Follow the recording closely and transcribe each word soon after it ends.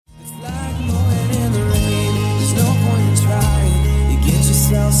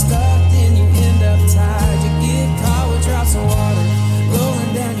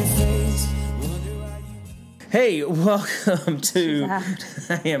Hey, welcome to... Loud.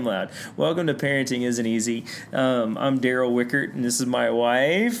 I am loud. Welcome to Parenting Isn't Easy. I'm Daryl Wickert, and this is my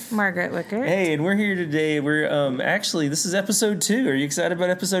wife, Margaret Wickert. Hey, and we're here today. We're actually, this is episode 2. Are you excited about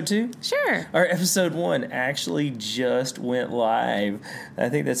episode 2? Sure. Our episode 1 actually just went live. I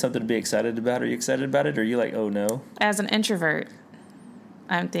think that's something to be excited about. Are you excited about it, or are you like, oh no? As an introvert,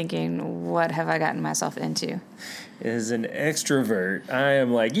 I'm thinking, what have I gotten myself into? As an extrovert, I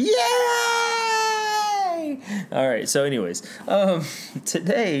am like, yay! All right, so anyways,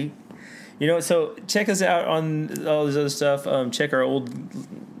 today, so check us out on all this other stuff. Check our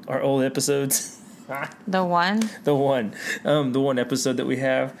old episodes. The one The one episode that we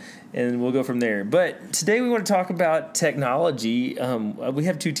have, and we'll go from there. But today we want to talk about technology. We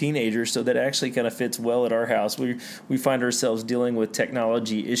have 2 teenagers, so that actually kind of fits well at our house. We find ourselves dealing with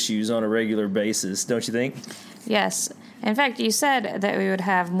technology issues on a regular basis, don't you think? Yes. In fact, you said that we would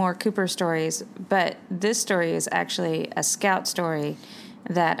have more Cooper stories, but this story is actually a Scout story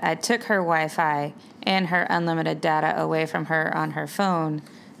that I took her Wi-Fi and her unlimited data away from her on her phone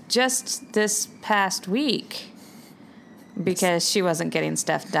just this past week because she wasn't getting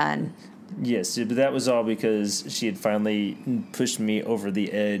stuff done. Yes, but that was all because she had finally pushed me over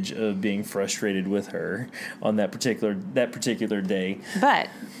the edge of being frustrated with her on that particular day. But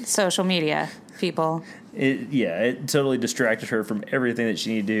social media, people. It totally distracted her from everything that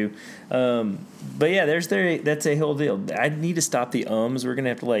she needed to do. But yeah, that's a whole deal. I need to stop the ums. We're going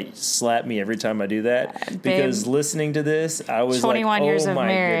to have to slap me every time I do that. Because listening to this, I was 21 years of my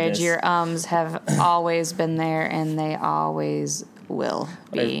marriage, goodness. your ums have always been there and they always will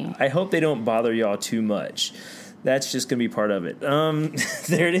be. I hope they don't bother y'all too much. That's just going to be part of it.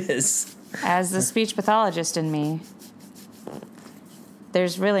 There it is. As the speech pathologist in me,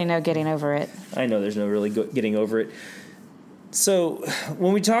 there's really no getting over it. I know there's no really getting over it. So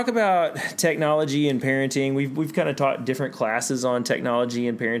when we talk about technology and parenting, we've kind of taught different classes on technology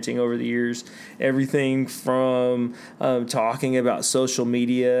and parenting over the years. Everything from talking about social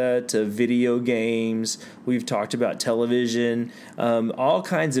media to video games. We've talked about television, all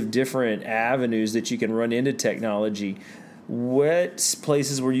kinds of different avenues that you can run into technology. What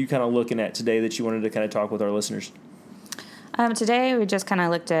places were you kind of looking at today that you wanted to kind of talk with our listeners? Today we just kind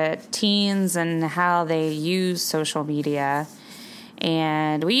of looked at teens and how they use social media.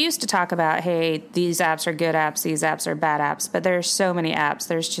 And we used to talk about, hey, these apps are good apps, these apps are bad apps. But there's so many apps,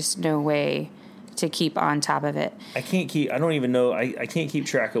 there's just no way to keep on top of it. I can't keep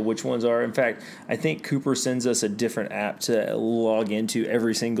track of which ones are. In fact, I think Cooper sends us a different app to log into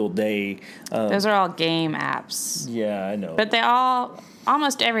every single day. Those are all game apps. Yeah, I know. But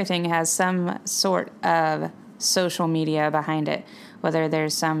almost everything has some sort of social media behind it, whether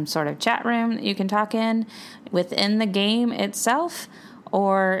there's some sort of chat room that you can talk in within the game itself,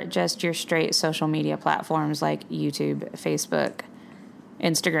 or just your straight social media platforms like YouTube, Facebook,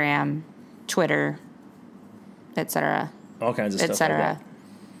 Instagram, Twitter, etc. All kinds of stuff like that.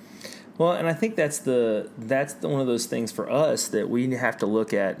 Well, and I think that's one of those things for us that we have to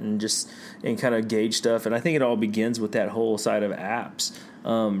look at and kind of gauge stuff. And I think it all begins with that whole side of apps.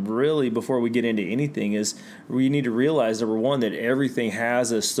 Really, before we get into anything, is we need to realize, number one, that everything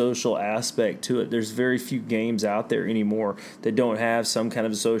has a social aspect to it. There's very few games out there anymore that don't have some kind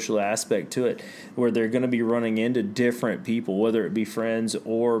of social aspect to it, where they're going to be running into different people, whether it be friends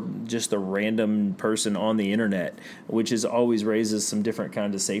or just a random person on the internet, which always raises some different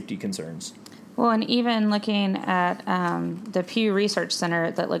kinds of safety concerns. Well, and even looking at the Pew Research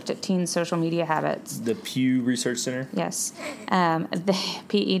Center that looked at teen social media habits. The Pew Research Center? Yes. The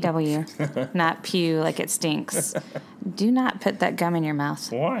P-E-W, not Pew like it stinks. Do not put that gum in your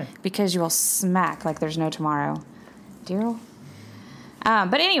mouth. Why? Because you will smack like there's no tomorrow. Daryl?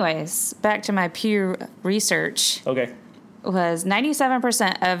 But anyways, back to my Pew research. Okay. Was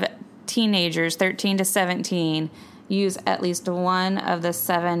 97% of teenagers 13 to 17 use at least one of the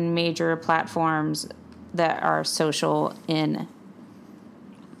 7 major platforms that are social in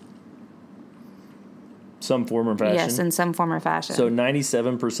some form or fashion. Yes, in some form or fashion. So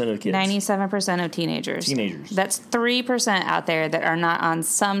 97% of kids. 97% of teenagers. Teenagers. That's 3% out there that are not on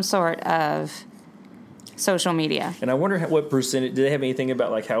some sort of social media. And I wonder what percentage, do they have anything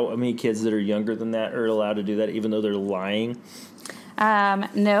about how many kids that are younger than that are allowed to do that, even though they're lying?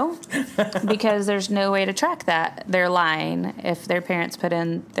 No, because there's no way to track that. They're lying if their parents put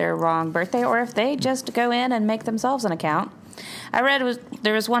in their wrong birthday, or if they just go in and make themselves an account. I read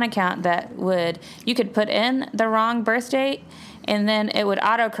there was one account that you could put in the wrong birth date, and then it would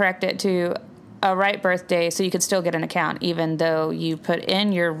autocorrect it to a right birthday so you could still get an account, even though you put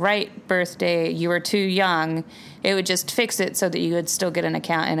in your right birthday, you were too young. It would just fix it so that you would still get an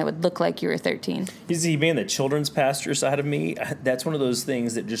account and it would look like you were 13. You see, being the children's pastor side of me, that's one of those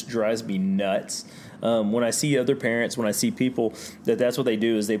things that just drives me nuts. When I see other parents, when I see people that's what they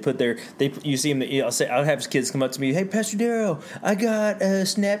do is they put you see them, I'll have kids come up to me, hey, Pastor Darryl, I got a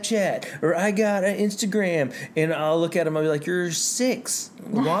Snapchat or I got an Instagram, and I'll look at them, I'll be like, you're 6.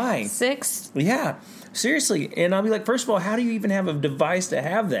 Why? 6? Yeah. Seriously. And I'll be like, first of all, how do you even have a device to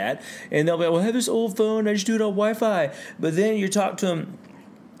have that? And they'll be like, well, I have this old phone, I just do it on Wi-Fi. But then you talk to them,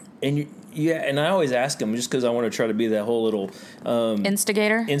 and and I always ask them just because I want to try to be that whole little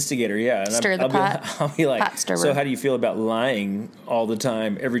instigator, yeah. And Stir the pot. I'll be like, pot stirrer. So how do you feel about lying all the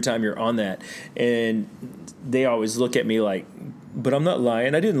time, every time you're on that? And they always look at me like, but I'm not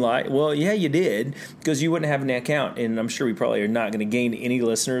lying. I didn't lie. Well, yeah, you did, because you wouldn't have an account. And I'm sure we probably are not going to gain any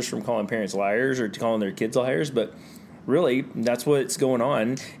listeners from calling parents liars or calling their kids liars. But really, that's what's going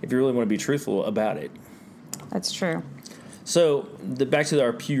on if you really want to be truthful about it. That's true. So back to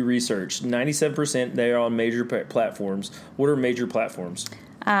our Pew research, 97% they are on major platforms. What are major platforms?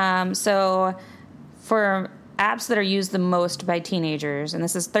 So for apps that are used the most by teenagers, and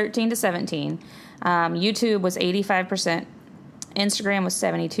this is 13 to 17, YouTube was 85%, Instagram was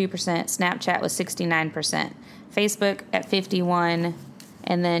 72%, Snapchat was 69%, Facebook at 51%,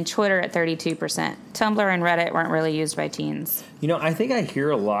 and then Twitter at 32%. Tumblr and Reddit weren't really used by teens. I think I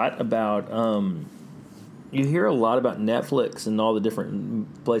hear a lot about you hear a lot about Netflix and all the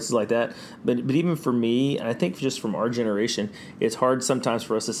different places like that. But even for me, and I think just from our generation, it's hard sometimes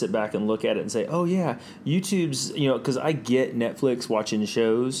for us to sit back and look at it and say, oh, yeah, YouTube's, because I get Netflix watching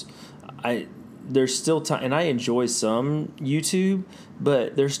shows. There's still time, and I enjoy some YouTube,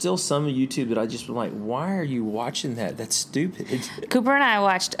 but there's still some YouTube that I just am like, why are you watching that? That's stupid. Cooper and I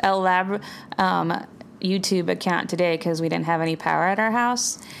watched El Lab YouTube account today because we didn't have any power at our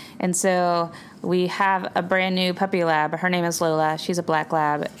house. And so we have a brand new puppy lab. Her name is Lola. She's a black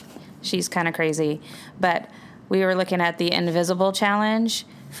lab. She's kind of crazy. But we were looking at the Invisible Challenge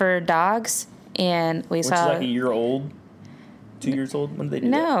for dogs, and we saw... Which is like a year old? 2 years old? When did they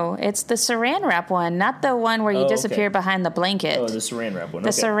do that? No, it's the saran wrap one, not the one where you disappear behind the blanket. Oh, the saran wrap one. The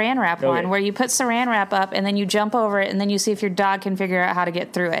saran wrap one, where you put saran wrap up, and then you jump over it, and then you see if your dog can figure out how to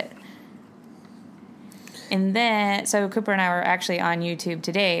get through it. And then, so Cooper and I were actually on YouTube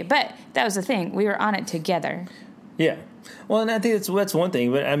today, but that was the thing. We were on it together. Yeah. Well, and I think that's one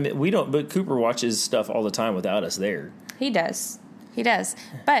thing, but I mean, but Cooper watches stuff all the time without us there. He does.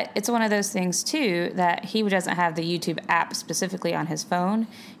 But it's one of those things, too, that he doesn't have the YouTube app specifically on his phone.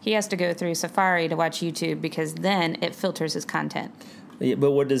 He has to go through Safari to watch YouTube because then it filters his content. Yeah,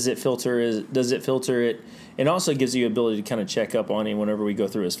 but what does it filter? Does it filter it? It also gives you the ability to kind of check up on him whenever we go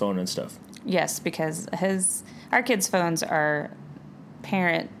through his phone and stuff. Yes, because our kids' phones are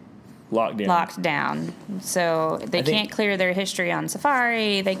parent locked down. So they can't clear their history on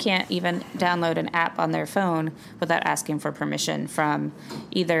Safari. They can't even download an app on their phone without asking for permission from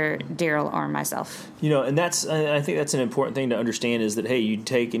either Daryl or myself. And I think that's an important thing to understand is that, hey, you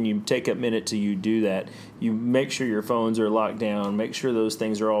take a minute to do that. You make sure your phones are locked down. Make sure those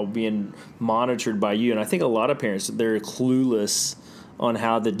things are all being monitored by you. And I think a lot of parents, they're clueless on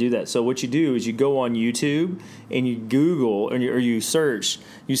how to do that. So what you do is you go on YouTube and you Google or you search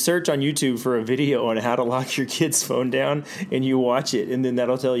on YouTube for a video on how to lock your kid's phone down, and you watch it, and then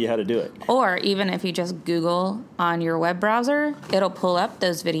that'll tell you how to do it. Or even if you just Google on your web browser, it'll pull up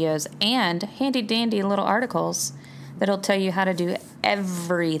those videos and handy dandy little articles that'll tell you how to do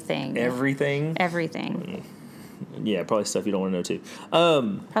everything. Everything? Yeah, probably stuff you don't want to know too.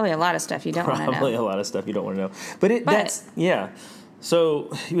 Probably a lot of stuff you don't want to know. Probably a lot of stuff you don't want to know. But yeah.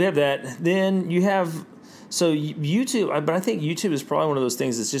 So you have that. Then you have YouTube. But I think YouTube is probably one of those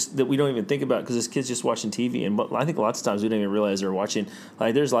things that's just that we don't even think about because this kid's just watching TV. And I think lots of times we don't even realize they're watching.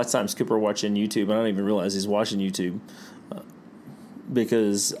 Like there's lots of times Cooper watching YouTube, and I don't even realize he's watching YouTube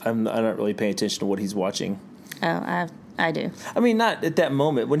because I'm not really paying attention to what he's watching. Oh, I do. I mean, not at that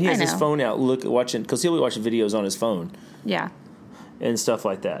moment when he has his phone out, watching because he'll be watching videos on his phone. Yeah. And stuff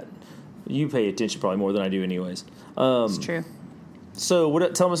like that. You pay attention probably more than I do, anyways. It's true. So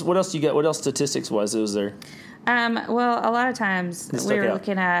tell us what else you got? What else statistics wise was there? Well, a lot of times we were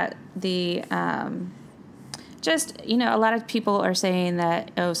looking at the a lot of people are saying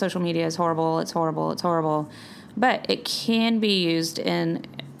that social media is horrible. It's horrible, but it can be used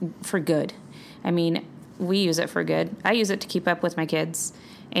for good. I mean, we use it for good. I use it to keep up with my kids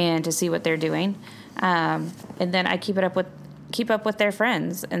and to see what they're doing, and then I keep it up with keep up with their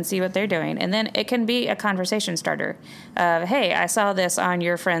friends and see what they're doing. And then it can be a conversation starter. Hey, I saw this on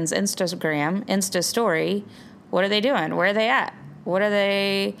your friend's Insta story. What are they doing? Where are they at? Why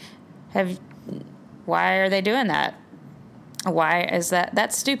are they doing that? Why is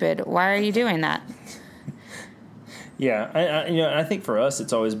that's stupid? Why are you doing that? Yeah, I think for us,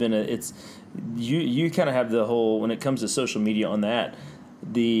 it's always been you kind of have the whole, when it comes to social media on that,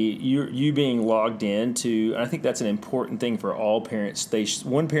 you being logged in to, I think that's an important thing for all parents.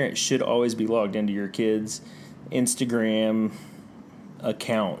 One parent should always be logged into your kid's Instagram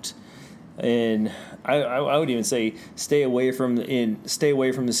account. And I would even say stay away from the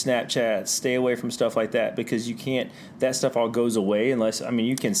Snapchat, stay away from stuff like that, because you can't. That stuff all goes away unless,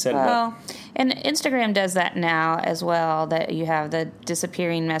 you can set it up. Well, and Instagram does that now as well. That you have the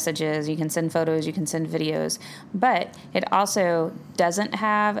disappearing messages. You can send photos. You can send videos. But it also doesn't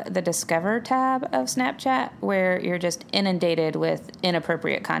have the Discover tab of Snapchat, where you're just inundated with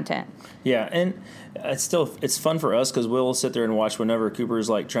inappropriate content. Yeah, and it's fun for us because we'll sit there and watch whenever Cooper's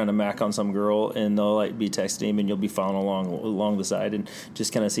like trying to mac on some girl, and they'll like be texting him, and you'll be following along the side and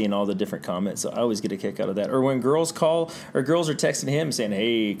just kind of seeing all the different comments. So I always get a kick out of that. Or when girls call or girls are texting him saying,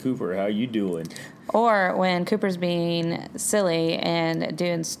 "Hey Cooper, how you doing?" Or when Cooper's being silly and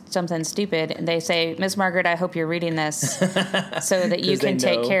doing something stupid, they say, "Miss Margaret, I hope you're reading this so that you can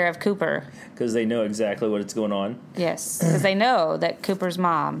take care of Cooper." Because they know exactly what's going on. Yes, because they know that Cooper's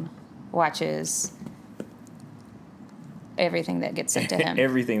mom watches everything that gets sent to him.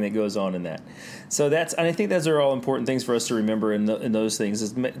 Everything that goes on in that. So and I think those are all important things for us to remember in those things.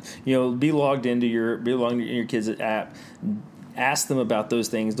 Is, be logged into your kids' app. Ask them about those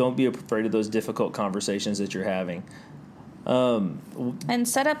things. Don't be afraid of those difficult conversations that you're having. And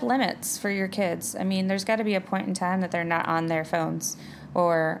set up limits for your kids. There's got to be a point in time that they're not on their phones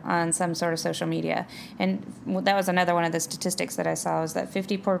or on some sort of social media. And that was another one of the statistics that I saw, was that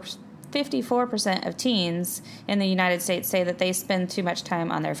 54% of teens in the United States say that they spend too much time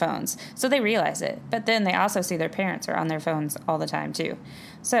on their phones. So they realize it. But then they also see their parents are on their phones all the time, too.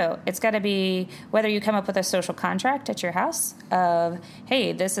 So it's got to be, whether you come up with a social contract at your house of,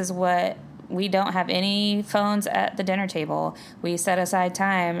 hey, this is what, we don't have any phones at the dinner table. We set aside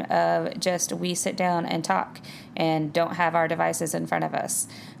time of just we sit down and talk and don't have our devices in front of us.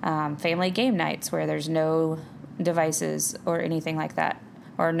 Family game nights where there's no devices or anything like that,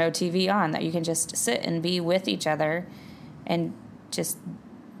 or no TV on, that you can just sit and be with each other and just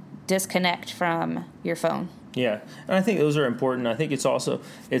disconnect from your phone. Yeah, and I think those are important. I think it's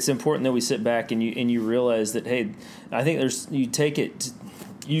important that we sit back and you realize that, hey, I think you take it.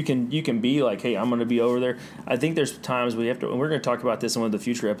 You can be like, hey, I'm going to be over there. I think there's times we have to, and we're going to talk about this in one of the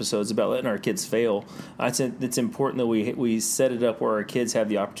future episodes about letting our kids fail. I think it's important that we set it up where our kids have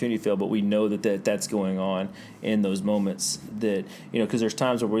the opportunity to fail, but we know that's going on in those moments. That, because there's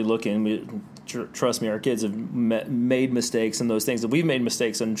times where we look and trust me, our kids have made mistakes and those things. We've made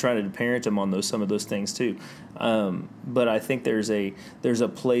mistakes and trying to parent them on some of those things too. But I think there's a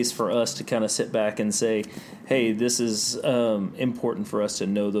place for us to kind of sit back and say, hey, this is important for us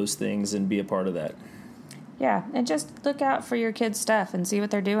to know those things and be a part of that. Yeah, and just look out for your kids' stuff and see what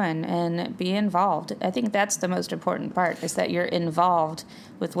they're doing and be involved. I think that's the most important part, is that you're involved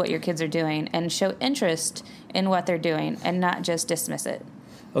with what your kids are doing and show interest in what they're doing and not just dismiss it.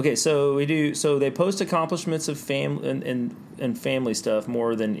 Okay, so they post accomplishments of family and family stuff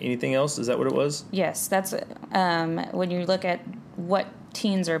more than anything else. Is that what it was? Yes, that's when you look at what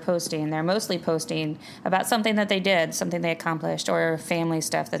teens are posting, they're mostly posting about something that they did, something they accomplished, or family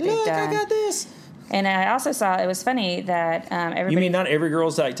stuff that they've done. Look, I got this. And I also saw, it was funny that everybody... You mean not every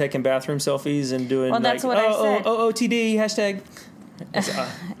girl's like taking bathroom selfies and doing that's what I said. OOTD, hashtag.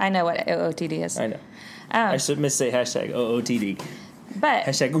 I know what OOTD is. I know. I should say hashtag OOTD. But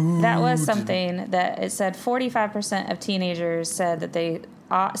hashtag that was something that it said 45% of teenagers said that they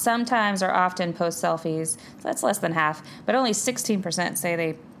sometimes or often post selfies. So that's less than half. But only 16% say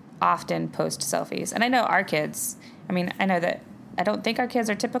they often post selfies. And I know our kids, I know that I don't think our kids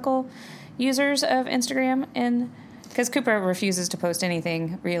are typical users of Instagram, because Cooper refuses to post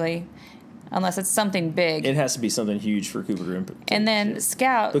anything, really, unless it's something big. It has to be something huge for Cooper to And then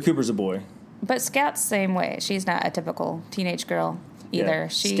Scout... But Cooper's a boy. But Scout's same way. She's not a typical teenage girl either. Yeah.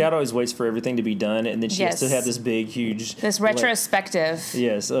 Scout always waits for everything to be done, and then she has to have this big, huge... This retrospective.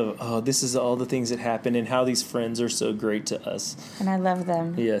 Yes. This is all the things that happen and how these friends are so great to us. And I love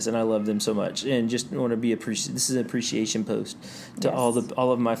them. Yes, and I love them so much. And just want to be this is an appreciation post to all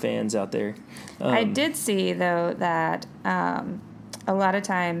of my fans out there. I did see, though, that a lot of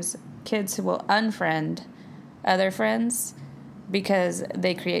times kids will unfriend other friends because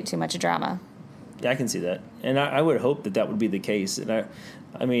they create too much drama. I can see that, and I would hope that would be the case. And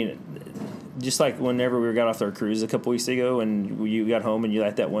I mean, just like whenever we got off our cruise a couple weeks ago, and you got home and you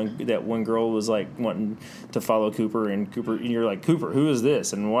let that one girl was like wanting to follow Cooper, and you're like, Cooper, who is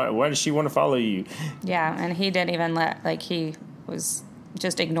this, and why does she want to follow you? Yeah, and he didn't even he was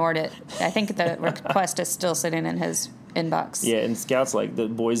just ignored it. I think the request is still sitting in his inbox. Yeah, and Scout's like, the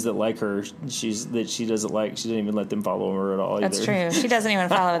boys that like her, she doesn't like. She doesn't even let them follow her at all. That's true. She doesn't even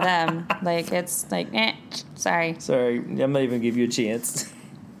follow them. It's like, sorry, I'm not even give you a chance.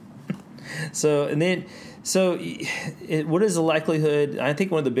 So what is the likelihood? I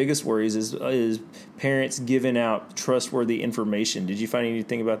think one of the biggest worries is parents giving out trustworthy information. Did you find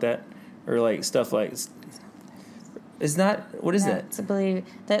anything about that, or like stuff like? Is not, what is that? To believe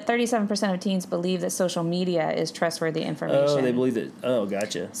that 37% of teens believe that social media is trustworthy information. Oh, they believe that. Oh,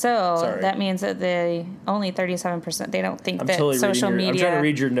 gotcha. So that means that only 37%, they don't think that social media. I'm trying to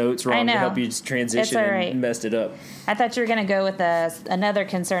read your notes wrong to help you transition and messed it up. I thought you were going to go with another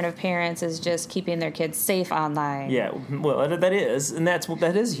concern of parents is just keeping their kids safe online. Yeah, well, that is, and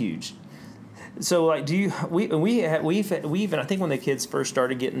that is huge. So, like, we even, I think when the kids first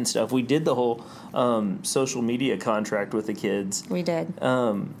started getting stuff, we did the whole social media contract with the kids. We did.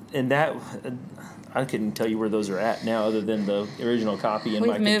 And that, I couldn't tell you where those are at now, other than the original copy in my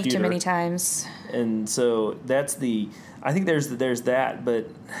computer. We've moved too many times. And so that's I think there's that, but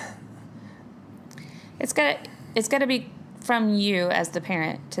it's got to be from you as the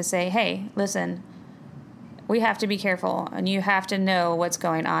parent to say, hey, listen, we have to be careful, and you have to know what's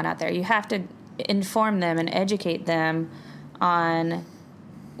going on out there. You have to inform them and educate them on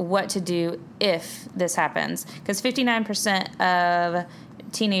what to do if this happens. Because 59% of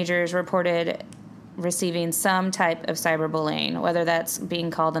teenagers reported receiving some type of cyberbullying, whether that's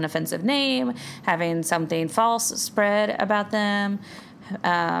being called an offensive name, having something false spread about them,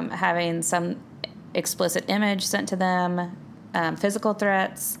 having some explicit image sent to them, physical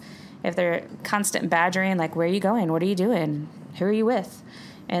threats. If they're constant badgering, like, where are you going? What are you doing? Who are you with?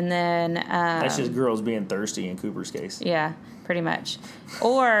 And then... that's just girls being thirsty in Cooper's case. Yeah, pretty much.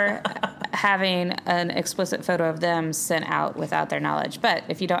 Or having an explicit photo of them sent out without their knowledge. But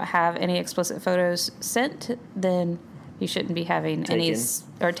if you don't have any explicit photos sent, then you shouldn't be having any...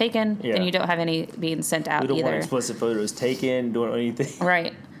 Or taken, then you don't have any being sent out either. We don't want explicit photos taken, don't anything.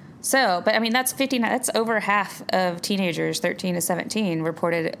 Right. So, but I mean, that's 59. That's over half of teenagers, 13 to 17,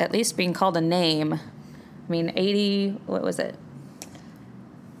 reported at least being called a name. I mean,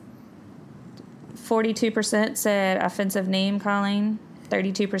 42% said offensive name calling.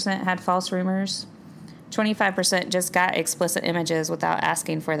 32% had false rumors. 25% just got explicit images without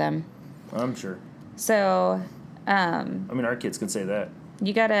asking for them. I'm sure. So, I mean, our kids can say that.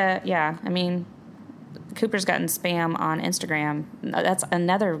 You gotta, I mean, Cooper's gotten spam on Instagram. That's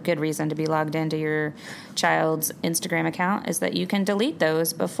another good reason to be logged into your child's Instagram account, is that you can delete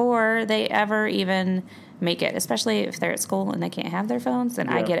those before they ever even make it, especially if they're at school and they can't have their phones. Then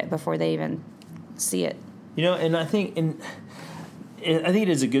I get it before they even see it. And I think it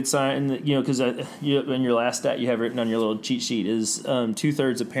is a good sign, because in your last stat you have written on your little cheat sheet is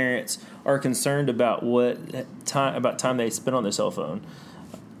 2/3 of parents are concerned about time they spend on their cell phone.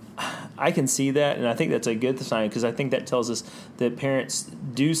 I can see that, and I think that's a good sign, because I think that tells us that parents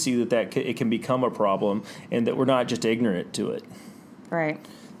do see that it can become a problem, and that we're not just ignorant to it. Right.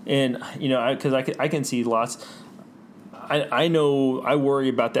 And because I can see lots. I know I worry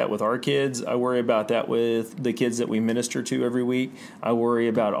about that with our kids. I worry about that with the kids that we minister to every week. I worry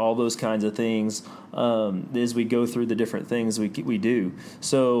about all those kinds of things as we go through the different things we do.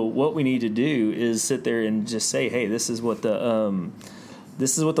 So what we need to do is sit there and just say, hey, this is what the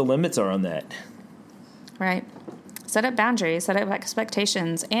limits are on that. Right. Set up boundaries, set up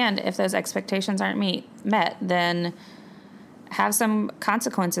expectations, and if those expectations aren't met, then have some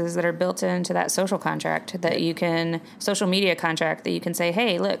consequences that are built into that social media contract, that you can say,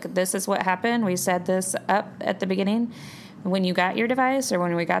 hey, look, this is what happened. We set this up at the beginning when you got your device, or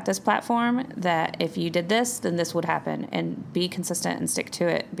when we got this platform, that if you did this, then this would happen, and be consistent and stick to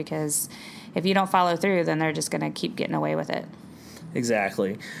it, because if you don't follow through, then they're just going to keep getting away with it.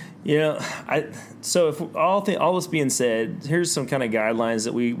 Exactly. So if all this being said, here's some kind of guidelines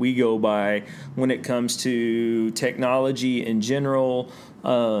that we go by when it comes to technology in general.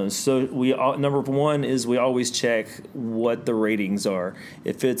 So number one is we always check what the ratings are.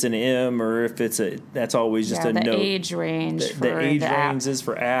 If it's an M, or if that's always just a note. The age range. The age range is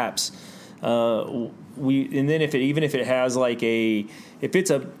for apps. and then if it has like if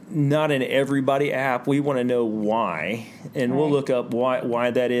it's a not an everybody app, we want to know why, and we'll look up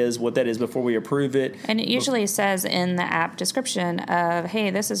why that is, what that is before we approve it. And it usually says in the app description of, hey,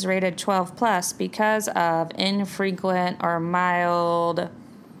 this is rated 12 plus because of infrequent or mild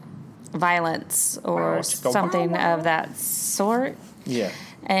violence or something of that sort. Yeah.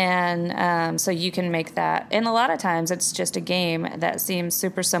 And so you can make that. And a lot of times it's just a game that seems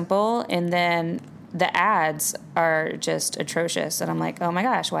super simple, and then the ads are just atrocious. And I'm like, oh my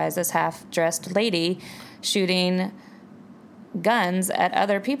gosh, why is this half-dressed lady shooting guns at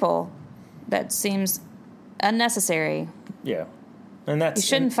other people? That seems unnecessary. Yeah. And that's... You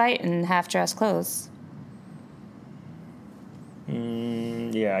shouldn't fight in half-dressed clothes.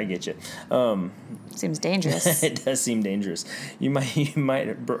 Yeah, I get you. Seems dangerous. It does seem dangerous. You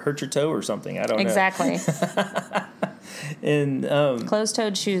might hurt your toe or something. I don't know. Exactly. And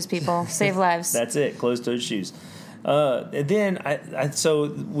closed-toed shoes, people save lives. That's it. Closed-toed shoes. And then so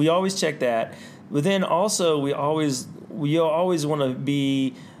we always check that, but then also we always want to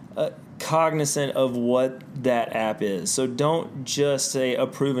be cognizant of what that app is. So don't just say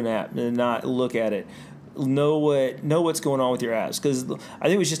approve an app and not look at it. Know what's going on with your apps, because I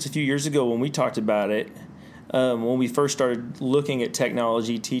think it was just a few years ago when we talked about it. When we first started looking at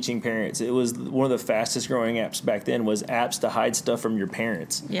technology, teaching parents, it was one of the fastest growing apps back then was apps to hide stuff from your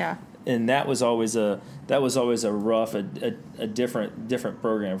parents. Yeah. And that was always a rough, a different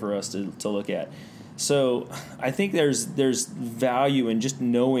program for us to look at. So I think there's value in just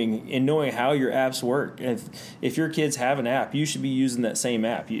knowing how your apps work. If your kids have an app, you should be using that same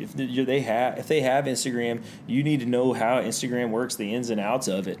app. If they have Instagram, you need to know how Instagram works, the ins and outs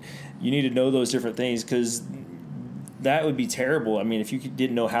of it. You need to know those different things, because that would be terrible. I mean, if you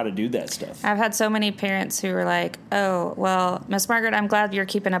didn't know how to do that stuff. I've had so many parents who were like, oh, well, Miss Margaret, I'm glad you're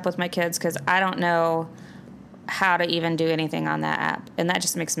keeping up with my kids because I don't know how to even do anything on that app. And that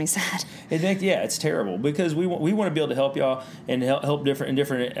just makes me sad. It's terrible, because we want to be able to help y'all and help in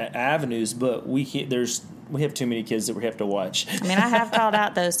different avenues, but we have too many kids that we have to watch. I mean, I have called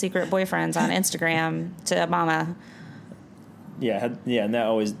out those secret boyfriends on Instagram to mama. Yeah,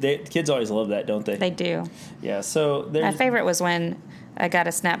 and kids always love that, don't they? They do. Yeah, so my favorite was when I got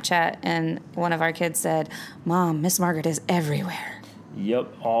a Snapchat and one of our kids said, "Mom, Miss Margaret is everywhere."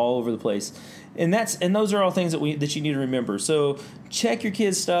 Yep, all over the place. And those are all things that you need to remember. So check your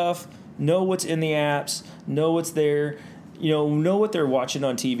kids' stuff, know what's in the apps, know what's there, know what they're watching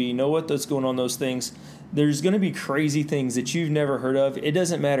on TV, know what's going on those things. There's going to be crazy things that you've never heard of. It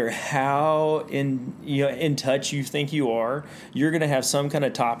doesn't matter how in touch you think you are. You're going to have some kind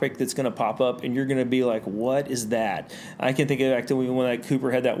of topic that's going to pop up, and you're going to be like, "What is that?" I can think of back to when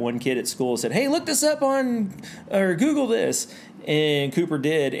Cooper had that one kid at school said, "Hey, look this up or Google this." And Cooper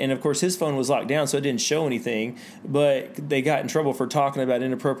did, and of course his phone was locked down, so it didn't show anything. But they got in trouble for talking about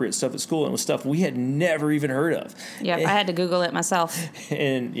inappropriate stuff at school, and it was stuff we had never even heard of. Yeah, I had to Google it myself.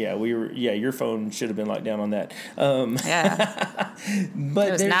 And your phone should have been locked down on that. Yeah, but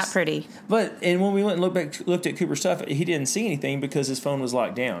it was not pretty. And when we went and looked at Cooper's stuff, he didn't see anything because his phone was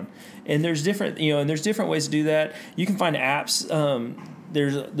locked down. And there's different ways to do that. You can find apps.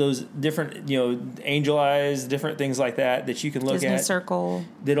 There's those different, angel eyes, different things like that you can look Disney at. Disney Circle.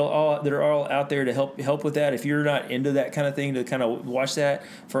 That are all out there to help with that. If you're not into that kind of thing, to kind of watch that.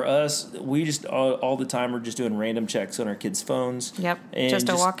 For us, we just all the time are just doing random checks on our kids' phones. Yep. And just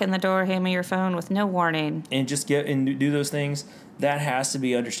to walk in the door, hand me your phone with no warning. And just get and do those things. That has to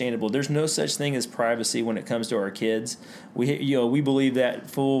be understandable. There's no such thing as privacy when it comes to our kids. We believe that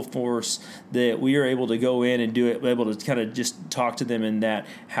full force, that we are able to go in and do it, able to kind of just talk to them in that,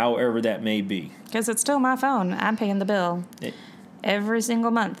 however that may be. Because it's still my phone. I'm paying the bill every single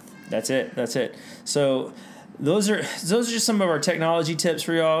month. That's it. So those are just some of our technology tips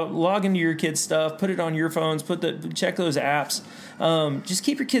for y'all. Log into your kids' stuff, put it on your phones, check those apps. Just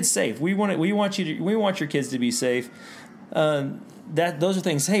keep your kids safe. We want your kids to be safe. Those are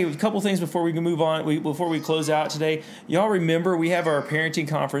things. Hey, a couple things before we can move on. Before we close out today, y'all remember we have our parenting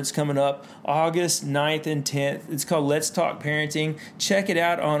conference coming up August 9th and 10th. It's called Let's Talk Parenting. Check it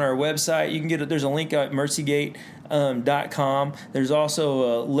out on our website. You can get it. There's a link at mercygate.com. There's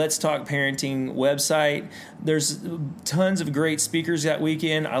also a Let's Talk Parenting website. There's tons of great speakers that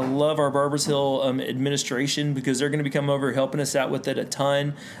weekend. I love our Barbers Hill administration, because they're going to be coming over helping us out with it a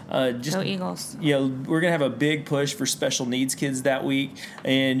ton. Go Eagles. We're going to have a big push for special needs kids that week,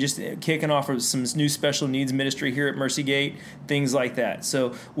 and just kicking off of some new special needs ministry here at Mercygate, things like that.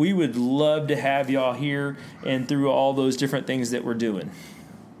 So we would love to have y'all here and through all those different things that we're doing.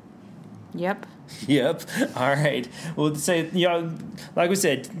 Yep. All right. Well, like we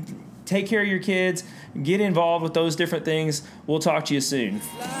said, take care of your kids. Get involved with those different things. We'll talk to you soon. You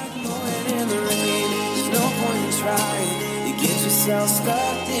get yourself stuck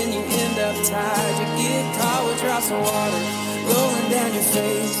and you end up tired. You get caught with drops of water rolling down your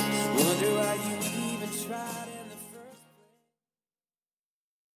face.